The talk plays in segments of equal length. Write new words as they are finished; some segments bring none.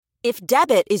If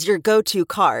debit is your go-to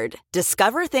card,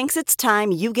 Discover thinks it's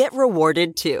time you get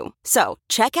rewarded too. So,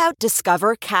 check out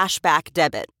Discover Cashback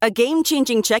Debit, a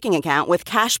game-changing checking account with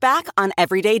cash back on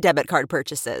everyday debit card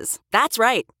purchases. That's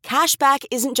right, cashback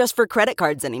isn't just for credit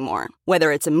cards anymore.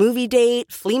 Whether it's a movie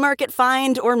date, flea market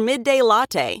find, or midday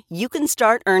latte, you can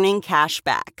start earning cash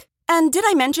back. And did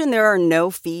I mention there are no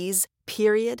fees,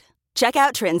 period? Check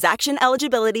out transaction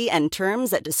eligibility and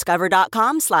terms at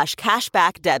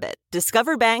discover.com/cashbackdebit.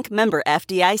 Discover Bank, member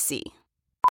FDIC.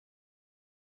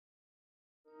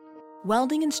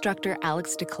 Welding instructor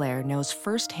Alex DeClaire knows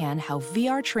firsthand how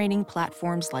VR training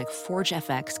platforms like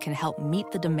ForgeFX can help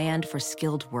meet the demand for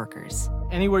skilled workers.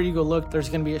 Anywhere you go look, there's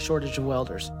going to be a shortage of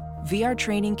welders. VR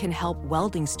training can help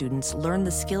welding students learn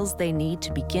the skills they need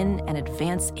to begin and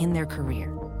advance in their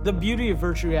career. The beauty of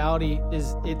virtual reality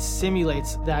is it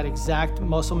simulates that exact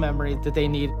muscle memory that they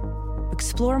need.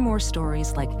 Explore more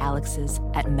stories like Alex's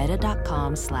at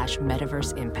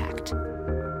meta.com/metaverseimpact.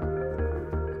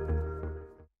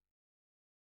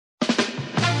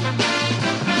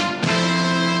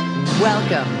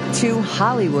 Welcome to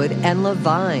Hollywood and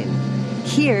Levine.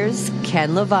 Here's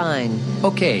Ken Levine.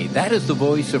 Okay, that is the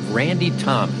voice of Randy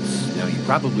Thomas. Now, you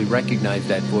probably recognize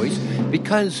that voice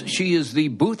because she is the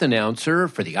booth announcer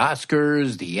for the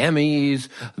Oscars, the Emmys,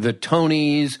 the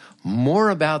Tonys.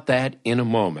 More about that in a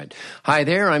moment. Hi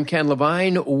there, I'm Ken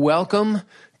Levine. Welcome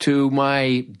to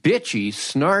my bitchy,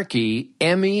 snarky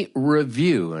Emmy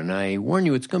review. And I warn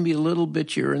you, it's going to be a little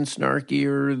bitchier and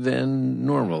snarkier than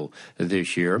normal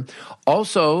this year.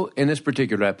 Also, in this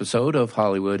particular episode of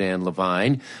Hollywood and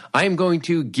Levine, I'm going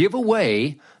to give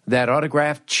away that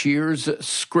autographed Cheers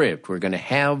script. We're going to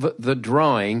have the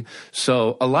drawing.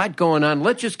 So a lot going on.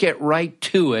 Let's just get right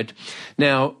to it.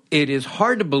 Now, it is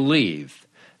hard to believe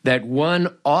that one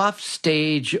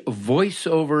offstage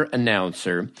voiceover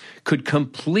announcer could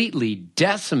completely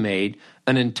decimate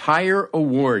an entire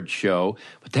award show.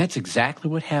 But that's exactly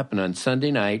what happened on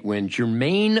Sunday night when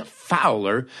Jermaine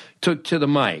Fowler took to the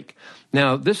mic.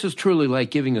 Now, this is truly like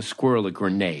giving a squirrel a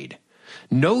grenade.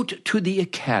 Note to the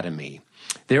Academy,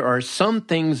 there are some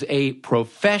things a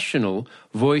professional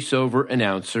voiceover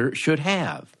announcer should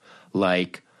have,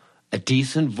 like a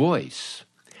decent voice,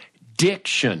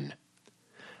 diction,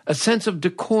 a sense of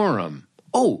decorum,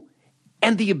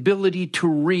 and the ability to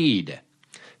read.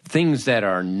 Things that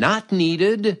are not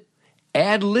needed,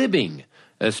 ad-libbing,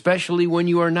 especially when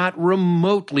you are not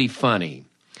remotely funny,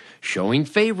 showing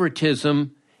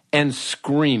favoritism, and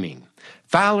screaming.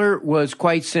 Fowler was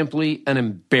quite simply an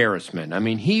embarrassment. I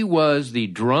mean, he was the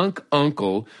drunk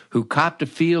uncle who copped a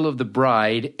feel of the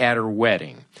bride at her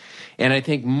wedding. And I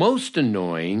think most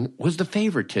annoying was the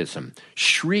favoritism,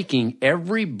 shrieking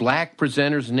every black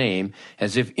presenter's name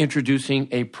as if introducing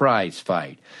a prize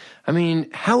fight. I mean,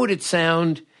 how would it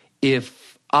sound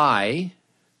if I,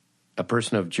 a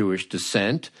person of Jewish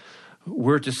descent,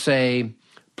 were to say,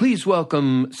 please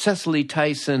welcome Cecily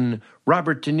Tyson,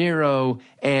 Robert De Niro,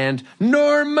 and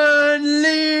Norman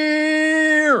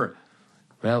Lear?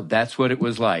 Well, that's what it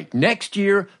was like. Next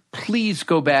year, please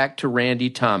go back to Randy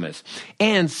Thomas.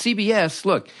 And CBS,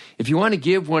 look, if you want to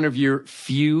give one of your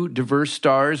few diverse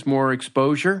stars more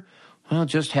exposure, well,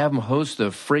 just have them host the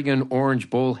friggin' Orange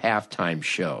Bowl halftime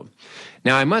show.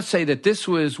 Now, I must say that this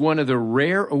was one of the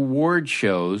rare award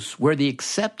shows where the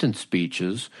acceptance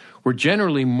speeches were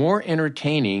generally more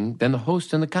entertaining than the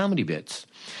host and the comedy bits.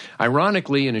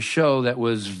 Ironically, in a show that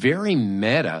was very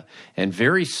meta and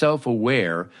very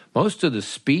self-aware, most of the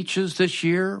speeches this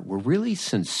year were really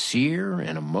sincere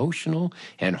and emotional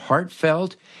and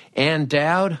heartfelt. And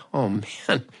Dowd, oh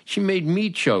man, she made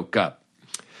me choke up.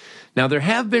 Now, there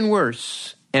have been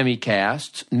worse Emmy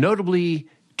casts, notably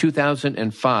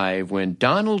 2005 when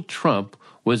Donald Trump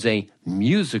was a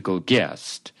musical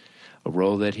guest, a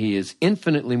role that he is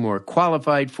infinitely more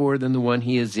qualified for than the one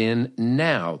he is in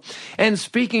now. And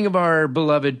speaking of our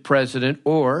beloved president,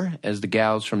 or, as the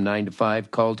gals from 9 to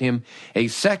 5 called him, a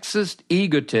sexist,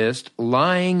 egotist,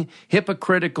 lying,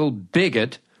 hypocritical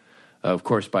bigot. Of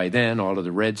course, by then, all of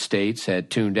the red states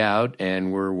had tuned out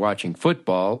and were watching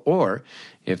football, or,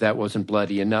 if that wasn't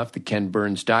bloody enough, the Ken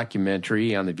Burns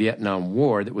documentary on the Vietnam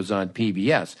War that was on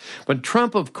PBS. But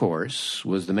Trump, of course,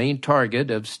 was the main target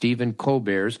of Stephen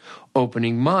Colbert's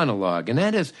opening monologue, and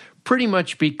that has pretty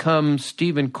much become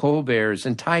Stephen Colbert's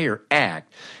entire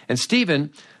act. And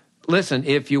Stephen, listen,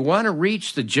 if you want to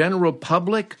reach the general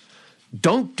public,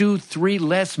 don't do 3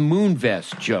 less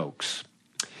Moonvest jokes.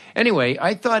 Anyway,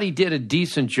 I thought he did a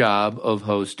decent job of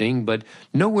hosting, but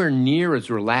nowhere near as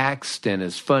relaxed and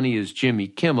as funny as Jimmy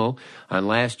Kimmel on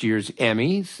last year's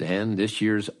Emmys and this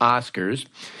year's Oscars.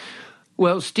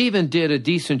 Well, Stephen did a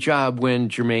decent job when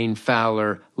Jermaine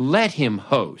Fowler let him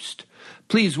host.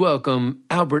 Please welcome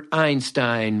Albert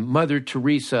Einstein, Mother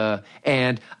Teresa,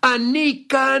 and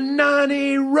Anika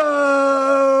Nani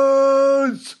Rose.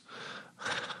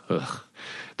 Ugh.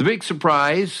 The big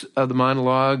surprise of the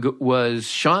monologue was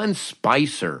Sean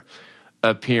Spicer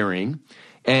appearing,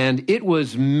 and it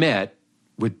was met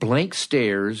with blank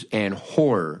stares and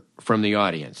horror from the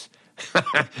audience.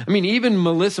 I mean, even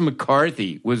Melissa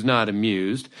McCarthy was not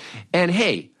amused. And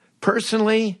hey,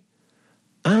 personally,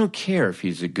 I don't care if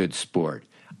he's a good sport.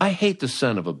 I hate the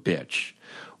son of a bitch.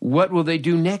 What will they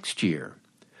do next year?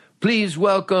 Please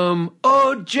welcome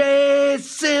O.J.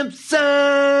 Simpson!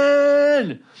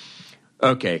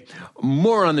 Okay,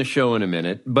 more on the show in a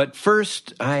minute, but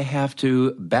first I have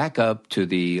to back up to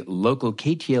the local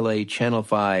KTLA Channel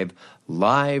 5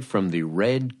 live from the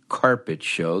red carpet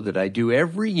show that I do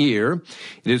every year.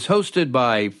 It is hosted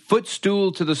by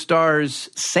Footstool to the Stars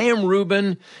Sam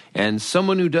Rubin and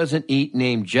someone who doesn't eat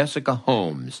named Jessica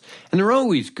Holmes. And they're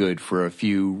always good for a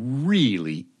few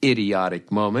really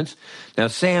idiotic moments. Now,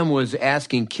 Sam was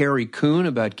asking Carrie Coon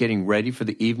about getting ready for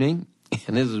the evening,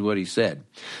 and this is what he said.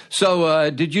 So,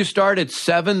 did you start at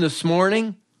 7 this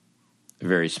morning?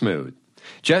 Very smooth.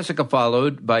 Jessica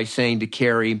followed by saying to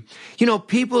Carrie, you know,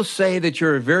 people say that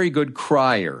you're a very good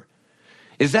crier.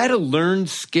 Is that a learned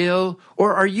skill,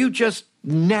 or are you just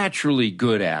naturally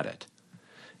good at it?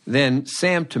 Then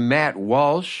Sam to Matt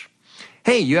Walsh,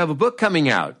 hey, you have a book coming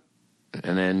out.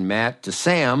 And then Matt to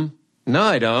Sam, no,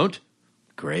 I don't.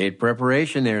 Great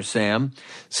preparation there, Sam.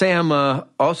 Sam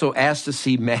also asked to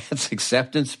see Matt's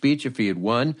acceptance speech if he had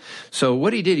won. So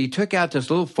what he did, he took out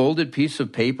this little folded piece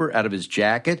of paper out of his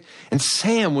jacket, and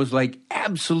Sam was like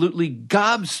absolutely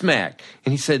gobsmacked.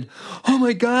 And he said, oh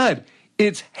my God,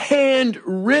 it's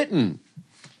handwritten.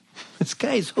 This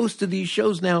guy's hosted these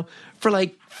shows now for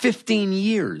like 15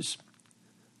 years.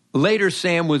 Later,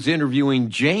 Sam was interviewing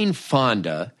Jane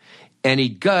Fonda, and he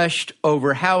gushed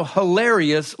over how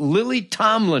hilarious Lily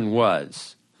Tomlin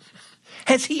was.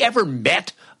 Has he ever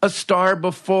met a star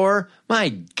before? My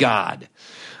God.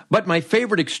 But my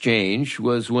favorite exchange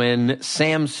was when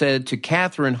Sam said to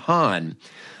Catherine Hahn,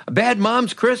 Bad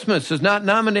Mom's Christmas is not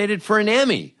nominated for an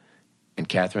Emmy. And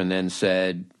Catherine then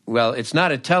said, well, it's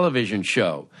not a television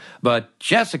show. But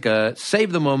Jessica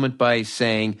saved the moment by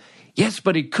saying, yes,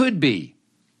 but it could be.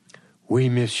 We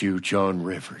miss you, Joan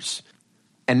Rivers.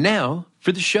 And now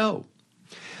for the show.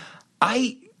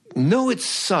 I know it's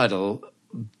subtle,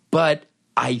 but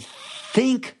I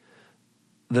think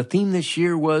the theme this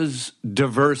year was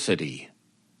diversity.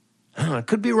 I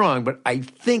could be wrong, but I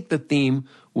think the theme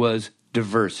was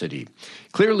diversity.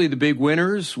 Clearly the big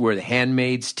winners were The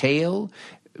Handmaid's Tale,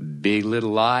 Big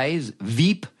Little Lies,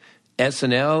 Veep,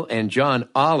 SNL, and John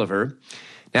Oliver.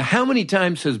 Now, how many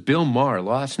times has Bill Maher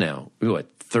lost now? What,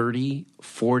 30,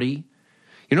 40?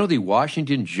 You know, the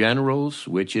Washington Generals,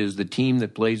 which is the team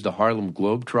that plays the Harlem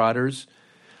Globetrotters,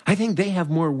 I think they have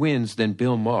more wins than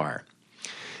Bill Maher.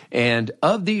 And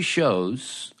of these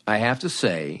shows, I have to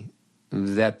say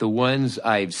that the ones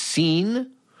I've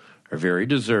seen are very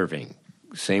deserving.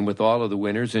 Same with all of the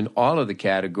winners in all of the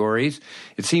categories.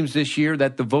 It seems this year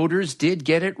that the voters did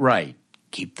get it right.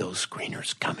 Keep those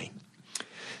screeners coming.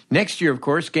 Next year, of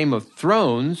course, Game of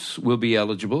Thrones will be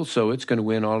eligible, so it's going to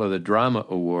win all of the drama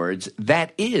awards.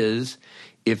 That is,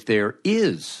 if there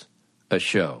is a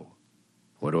show.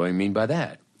 What do I mean by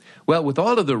that? Well, with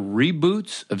all of the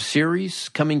reboots of series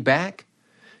coming back,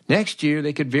 next year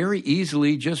they could very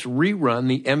easily just rerun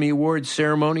the Emmy Awards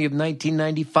ceremony of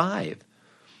 1995.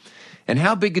 And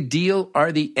how big a deal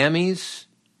are the Emmys,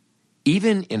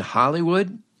 even in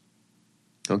Hollywood?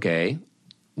 Okay,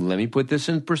 let me put this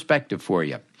in perspective for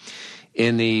you.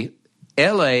 In the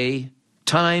LA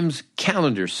Times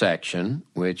calendar section,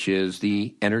 which is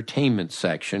the entertainment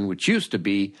section, which used to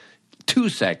be 2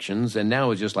 sections and now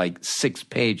is just like 6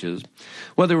 pages,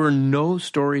 well, there were no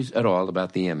stories at all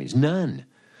about the Emmys. None.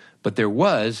 But there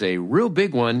was a real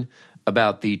big one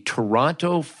about the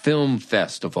Toronto Film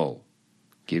Festival.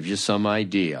 Gives you some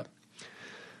idea.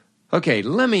 Okay,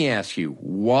 let me ask you,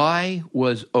 why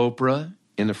was Oprah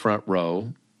in the front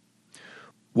row?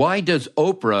 Why does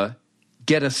Oprah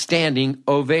get a standing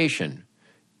ovation?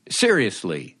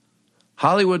 Seriously.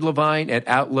 Hollywood Levine at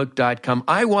Outlook.com.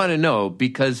 I want to know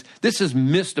because this is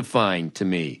mystifying to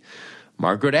me.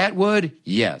 Margaret Atwood?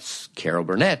 Yes. Carol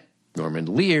Burnett,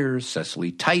 Norman Lear,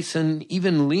 Cecily Tyson,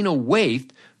 even Lena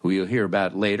Waithe, who you'll hear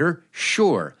about later?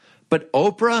 Sure. But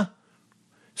Oprah?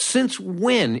 Since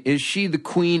when is she the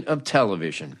queen of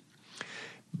television?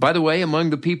 By the way, among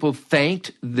the people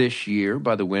thanked this year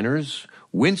by the winners,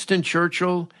 Winston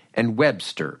Churchill and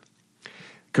Webster.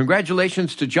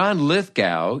 Congratulations to John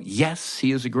Lithgow. Yes,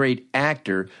 he is a great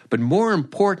actor, but more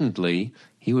importantly,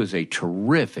 he was a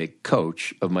terrific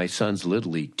coach of my son's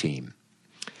Little League team.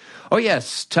 Oh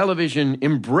yes, television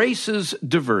embraces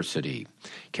diversity.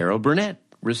 Carol Burnett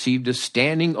received a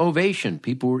standing ovation.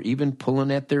 People were even pulling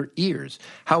at their ears.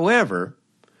 However,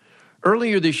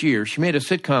 earlier this year, she made a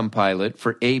sitcom pilot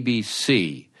for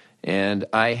ABC, and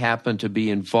I happened to be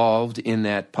involved in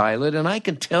that pilot, and I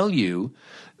can tell you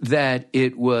that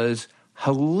it was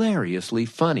hilariously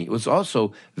funny. It was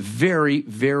also very,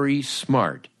 very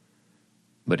smart.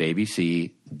 But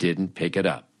ABC didn't pick it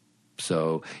up.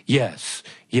 So, yes,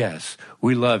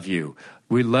 we love you.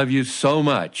 We love you so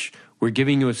much. We're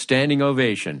giving you a standing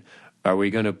ovation. Are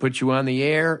we going to put you on the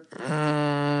air?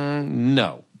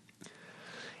 No.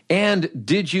 And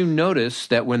did you notice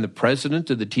that when the president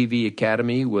of the TV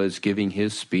Academy was giving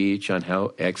his speech on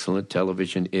how excellent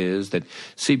television is, that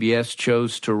CBS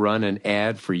chose to run an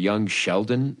ad for young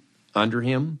Sheldon under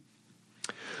him?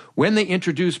 When they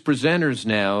introduce presenters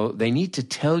now, they need to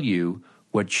tell you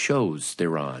what shows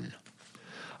they're on.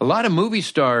 A lot of movie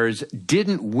stars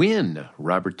didn't win.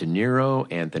 Robert De Niro,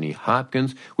 Anthony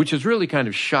Hopkins, which is really kind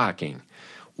of shocking.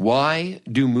 Why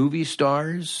do movie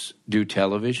stars do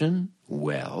television?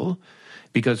 Well,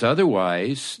 because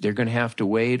otherwise they're going to have to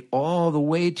wait all the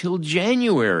way till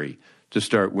January to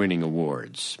start winning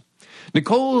awards.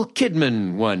 Nicole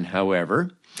Kidman won,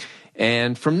 however,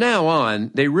 and from now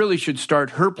on, they really should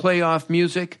start her playoff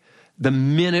music the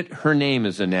minute her name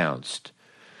is announced.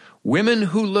 Women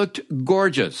who looked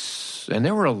gorgeous, and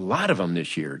there were a lot of them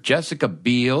this year. Jessica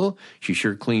Biel, she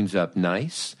sure cleans up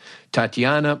nice.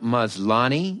 Tatiana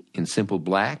Maslany in Simple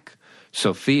Black.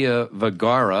 Sofia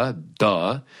Vergara,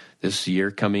 this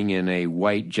year coming in a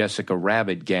white Jessica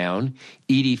Rabbit gown.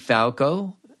 Edie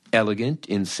Falco, elegant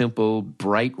in simple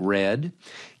bright red.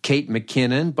 Kate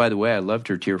McKinnon, by the way, I loved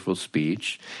her tearful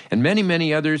speech. And many,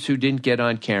 many others who didn't get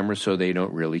on camera, so they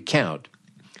don't really count.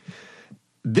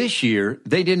 This year,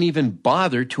 they didn't even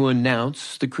bother to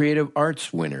announce the Creative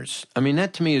Arts winners. I mean,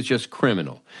 that to me is just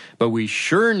criminal. But we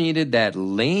sure needed that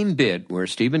lame bit where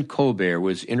Stephen Colbert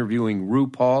was interviewing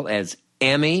RuPaul as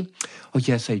Emmy. Oh,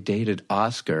 yes, I dated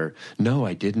Oscar. No,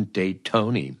 I didn't date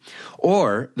Tony.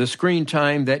 Or the screen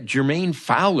time that Jermaine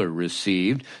Fowler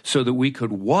received so that we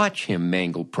could watch him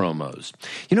mangle promos.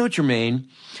 You know, Jermaine,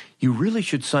 you really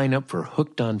should sign up for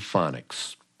Hooked on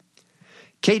Phonics.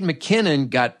 Kate McKinnon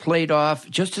got played off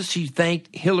just as she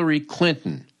thanked Hillary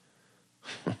Clinton.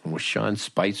 Was Sean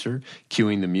Spicer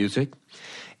cueing the music?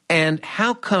 And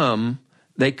how come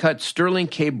they cut Sterling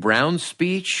K. Brown's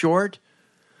speech short,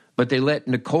 but they let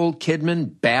Nicole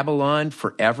Kidman babble on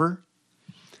forever?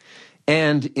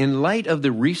 And in light of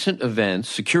the recent events,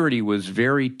 security was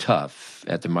very tough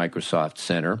at the Microsoft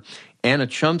Center. Anna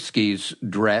Chomsky's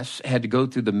dress had to go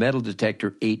through the metal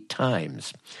detector 8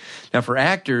 times. Now, for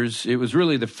actors, it was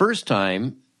really the first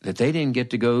time that they didn't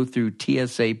get to go through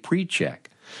TSA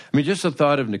pre-check. I mean, just the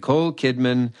thought of Nicole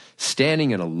Kidman standing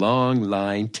in a long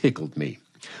line tickled me.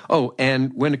 Oh,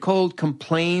 and when Nicole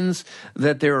complains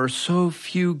that there are so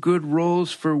few good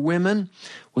roles for women,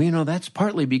 well, you know, that's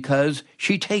partly because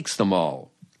she takes them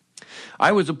all.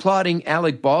 I was applauding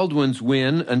Alec Baldwin's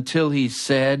win until he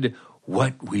said,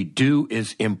 "What we do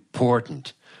is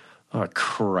important." Oh,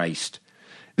 Christ.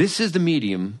 This is the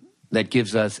medium that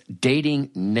gives us dating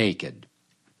naked.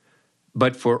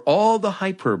 But for all the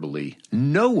hyperbole,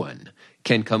 no one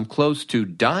can come close to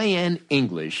Diane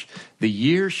English the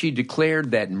year she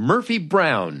declared that Murphy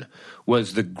Brown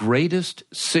was the greatest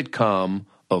sitcom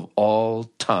of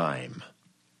all time.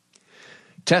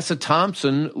 Tessa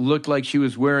Thompson looked like she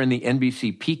was wearing the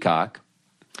NBC peacock.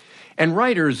 And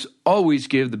writers always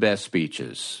give the best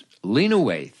speeches. Lena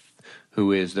Waithe,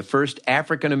 who is the first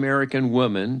African-American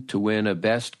woman to win a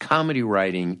Best Comedy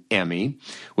Writing Emmy,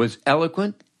 was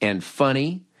eloquent and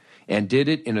funny and did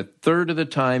it in a third of the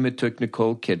time it took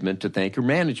Nicole Kidman to thank her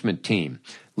management team.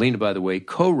 Lena, by the way,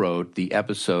 co-wrote the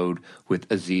episode with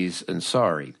Aziz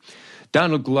Ansari.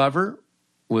 Donald Glover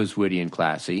was witty and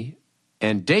classy.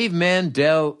 And Dave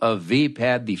Mandel of Veep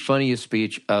had the funniest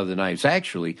speech of the night. It's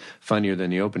actually funnier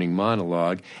than the opening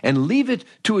monologue. And leave it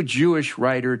to a Jewish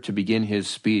writer to begin his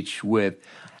speech with,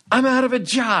 "I'm out of a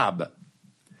job."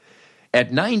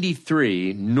 At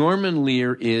 93, Norman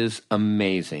Lear is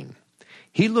amazing.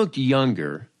 He looked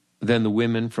younger than the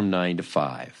women from 9 to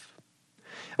 5.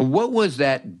 And what was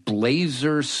that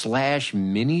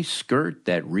blazer/mini skirt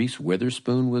that Reese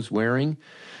Witherspoon was wearing?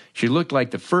 She looked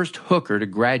like the first hooker to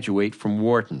graduate from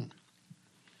Wharton.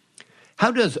 How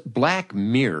does Black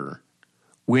Mirror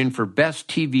win for Best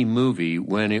TV Movie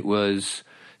when it was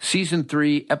Season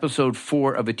 3, Episode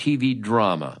 4 of a TV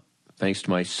drama? Thanks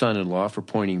to my son-in-law for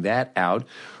pointing that out.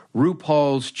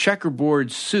 RuPaul's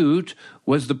checkerboard suit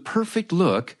was the perfect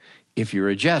look if you're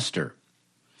a jester.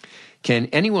 Can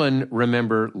anyone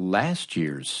remember last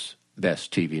year's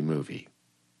Best TV Movie?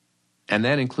 And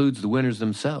that includes the winners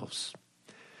themselves.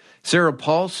 Sarah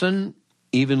Paulson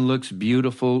even looks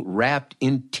beautiful wrapped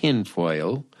in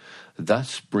tinfoil,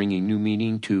 thus bringing new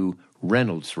meaning to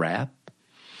Reynolds wrap.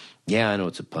 Yeah, I know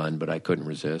it's a pun, but I couldn't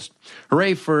resist.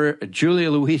 Hooray for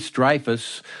Julia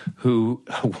Louis-Dreyfus, who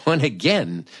won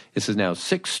again. This is now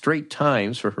 6 straight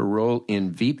times for her role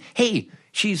in Veep. Hey,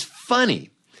 she's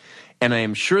funny. And I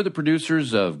am sure the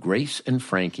producers of Grace and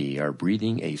Frankie are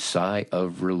breathing a sigh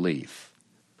of relief.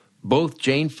 Both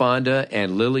Jane Fonda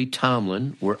and Lily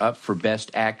Tomlin were up for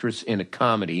Best Actress in a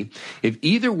Comedy. If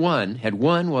either one had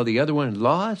won while the other one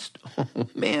lost, oh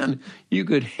man, you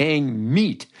could hang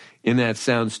meat in that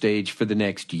soundstage for the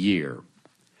next year.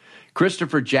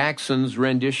 Christopher Jackson's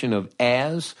rendition of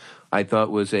As, I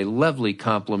thought, was a lovely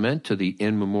compliment to the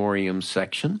In Memoriam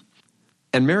section.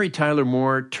 And Mary Tyler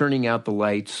Moore turning out the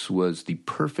lights was the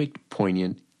perfect,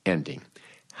 poignant ending.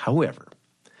 However,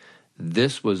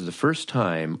 this was the first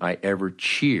time I ever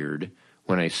cheered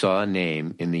when I saw a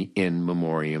name in the In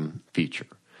Memoriam feature.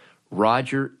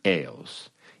 Roger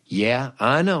Ailes. Yeah,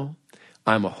 I know.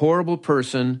 I'm a horrible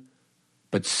person,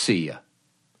 but see ya.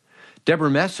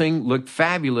 Deborah Messing looked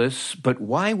fabulous, but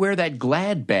why wear that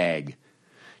Glad bag?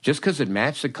 Just because it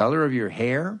matched the color of your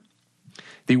hair?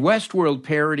 The Westworld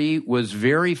parody was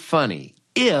very funny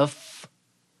if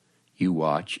you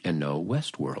watch and know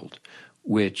Westworld,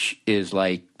 which is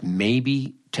like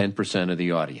maybe 10% of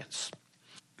the audience.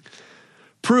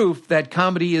 Proof that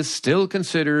comedy is still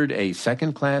considered a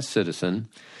second-class citizen.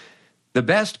 The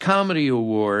Best Comedy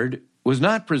Award was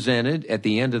not presented at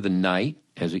the end of the night,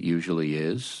 as it usually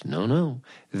is. No.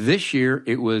 This year,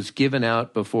 it was given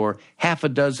out before half a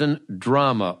dozen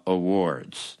drama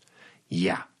awards.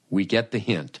 Yeah, we get the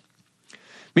hint.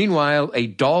 Meanwhile, a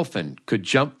dolphin could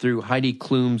jump through Heidi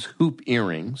Klum's hoop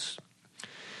earrings.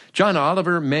 John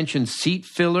Oliver mentioned seat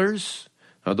fillers.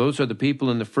 Now, those are the people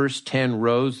in the first 10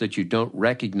 rows that you don't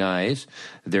recognize.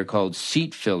 They're called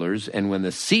seat fillers, and when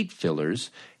the seat fillers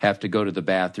have to go to the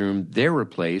bathroom, they're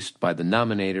replaced by the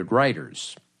nominated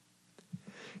writers.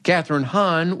 Catherine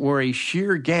Hahn wore a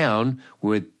sheer gown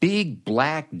with big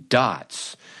black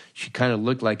dots. She kind of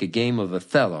looked like a game of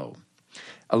Othello.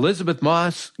 Elizabeth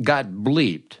Moss got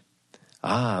bleeped.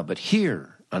 But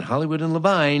here on Hollywood and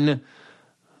Levine,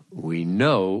 we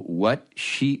know what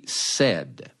she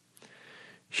said.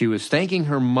 She was thanking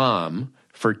her mom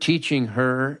for teaching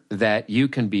her that you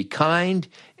can be kind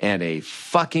and a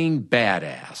fucking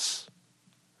badass.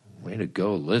 Way to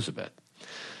go, Elizabeth.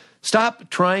 Stop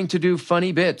trying to do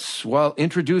funny bits while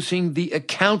introducing the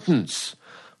accountants.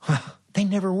 They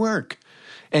never work.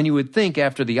 And you would think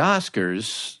after the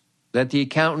Oscars that the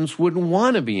accountants wouldn't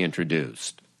want to be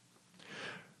introduced.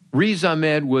 Riz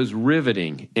Ahmed was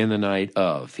riveting in the night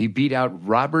of. He beat out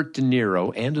Robert De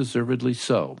Niro, and deservedly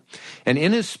so. And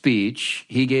in his speech,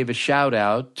 he gave a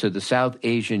shout-out to the South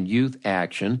Asian Youth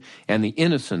Action and the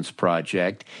Innocence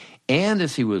Project. And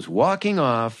as he was walking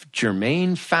off,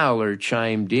 Jermaine Fowler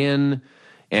chimed in,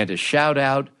 and a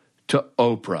shout-out to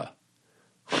Oprah.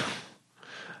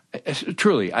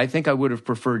 Truly, I think I would have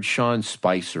preferred Sean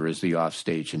Spicer as the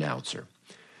offstage announcer.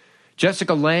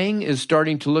 Jessica Lange is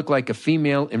starting to look like a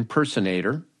female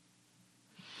impersonator.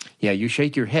 Yeah, you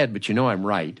shake your head, but you know I'm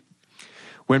right.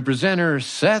 When presenter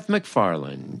Seth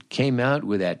MacFarlane came out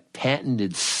with that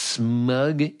patented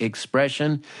smug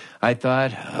expression, I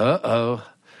thought, uh-oh,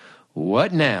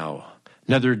 what now?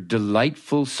 Another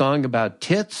delightful song about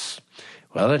tits?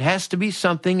 Well, it has to be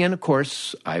something, and of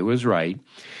course, I was right.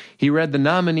 He read the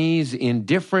nominees in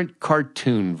different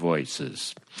cartoon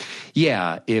voices.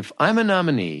 Yeah, if I'm a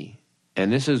nominee,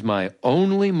 and this is my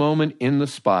only moment in the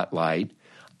spotlight,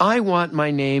 I want my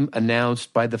name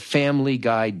announced by the Family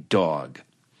Guy dog.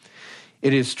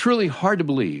 It is truly hard to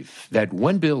believe that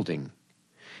one building,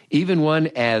 even one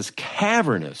as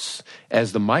cavernous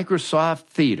as the Microsoft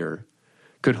Theater,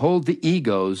 could hold the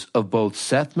egos of both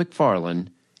Seth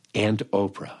MacFarlane and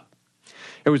Oprah.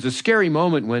 It was a scary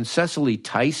moment when Cecily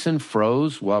Tyson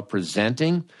froze while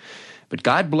presenting, but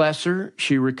God bless her,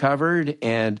 she recovered,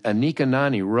 and Anika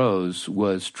Nani Rose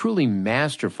was truly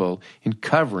masterful in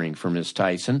covering for Miss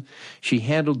Tyson. She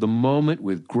handled the moment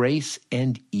with grace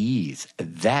and ease.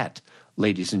 That,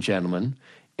 ladies and gentlemen,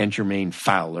 and Jermaine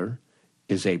Fowler,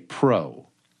 is a pro.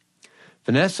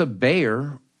 Vanessa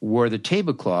Bayer wore the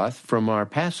tablecloth from our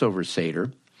Passover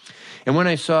Seder, and when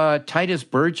I saw Titus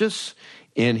Burgess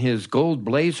in his gold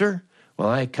blazer, well,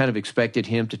 I kind of expected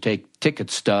him to take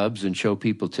ticket stubs and show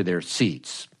people to their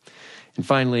seats. And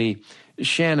finally,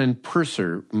 Shannon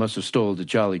Purser must have stole the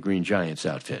Jolly Green Giants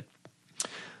outfit.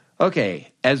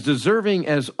 Okay, as deserving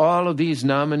as all of these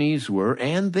nominees were,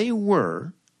 and they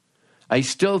were, I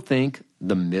still think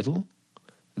The Middle,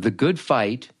 The Good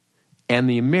Fight, and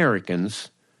The Americans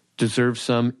deserve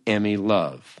some Emmy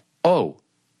love. Oh,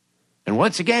 and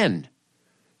once again,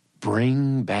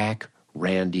 bring back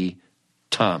Randy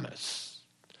Thomas.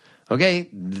 Okay,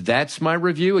 that's my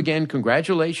review. Again,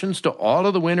 congratulations to all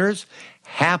of the winners.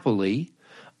 Happily,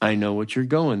 I know what you're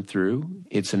going through.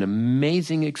 It's an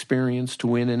amazing experience to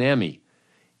win an Emmy.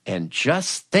 And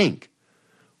just think,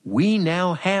 we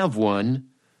now have one,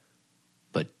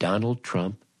 but Donald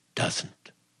Trump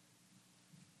doesn't.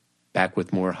 Back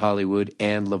with more Hollywood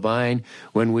and Levine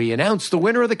when we announce the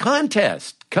winner of the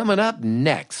contest. Coming up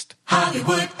next.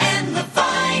 Hollywood and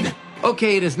Levine.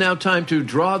 Okay, it is now time to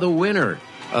draw the winner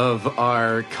of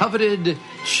our coveted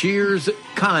Cheers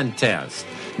contest.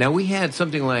 Now, we had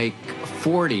something like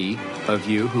 40 of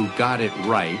you who got it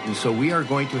right, and so we are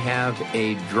going to have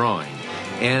a drawing.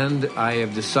 And I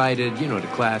have decided, to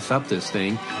class up this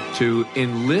thing, to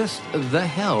enlist the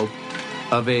help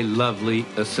of a lovely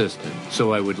assistant.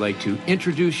 So I would like to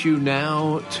introduce you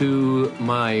now to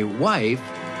my wife,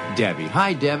 Debbie.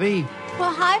 Hi, Debbie.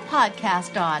 Well, hi,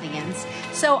 podcast audience.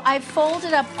 So I've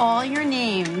folded up all your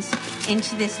names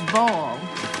into this bowl,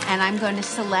 and I'm going to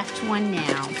select one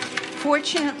now.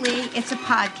 Fortunately, it's a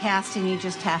podcast, and you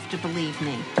just have to believe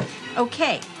me.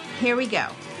 Okay, here we go.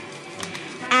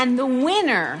 And the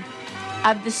winner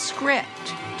of the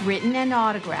script, written and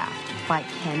autographed by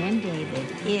Ken and David,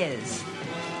 is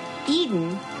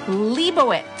Eden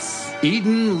Leibowitz.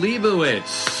 Eden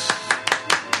Leibowitz.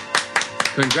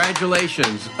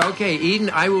 Congratulations. Okay, Eden,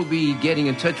 I will be getting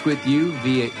in touch with you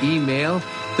via email.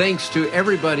 Thanks to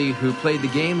everybody who played the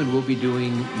game, and we'll be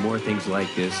doing more things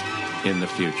like this in the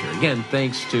future. Again,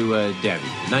 thanks to Debbie.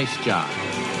 Nice job.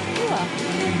 You're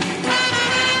welcome.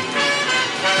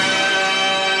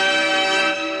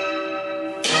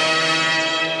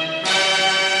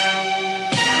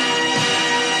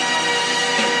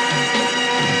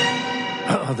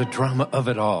 The drama of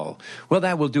it all. Well,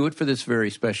 that will do it for this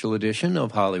very special edition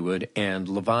of Hollywood and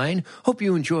Levine. Hope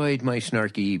you enjoyed my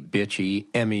snarky, bitchy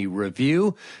Emmy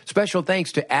review. Special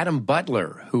thanks to Adam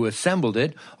Butler, who assembled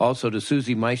it. Also to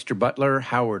Susie Meister-Butler,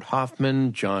 Howard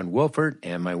Hoffman, John Wolfert,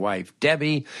 and my wife,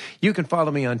 Debbie. You can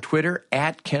follow me on Twitter,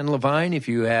 @KenLevine. If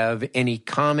you have any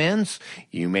comments,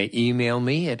 you may email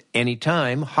me at any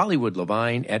time,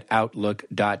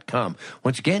 HollywoodLevine@Outlook.com.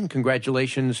 Once again,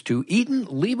 congratulations to Eden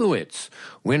Leibowitz,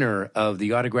 winner of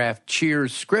the autographed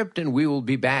Cheers script, and we will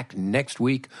be back next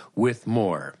week with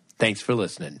more. Thanks for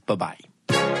listening. Bye-bye.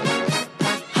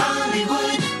 Hollywood.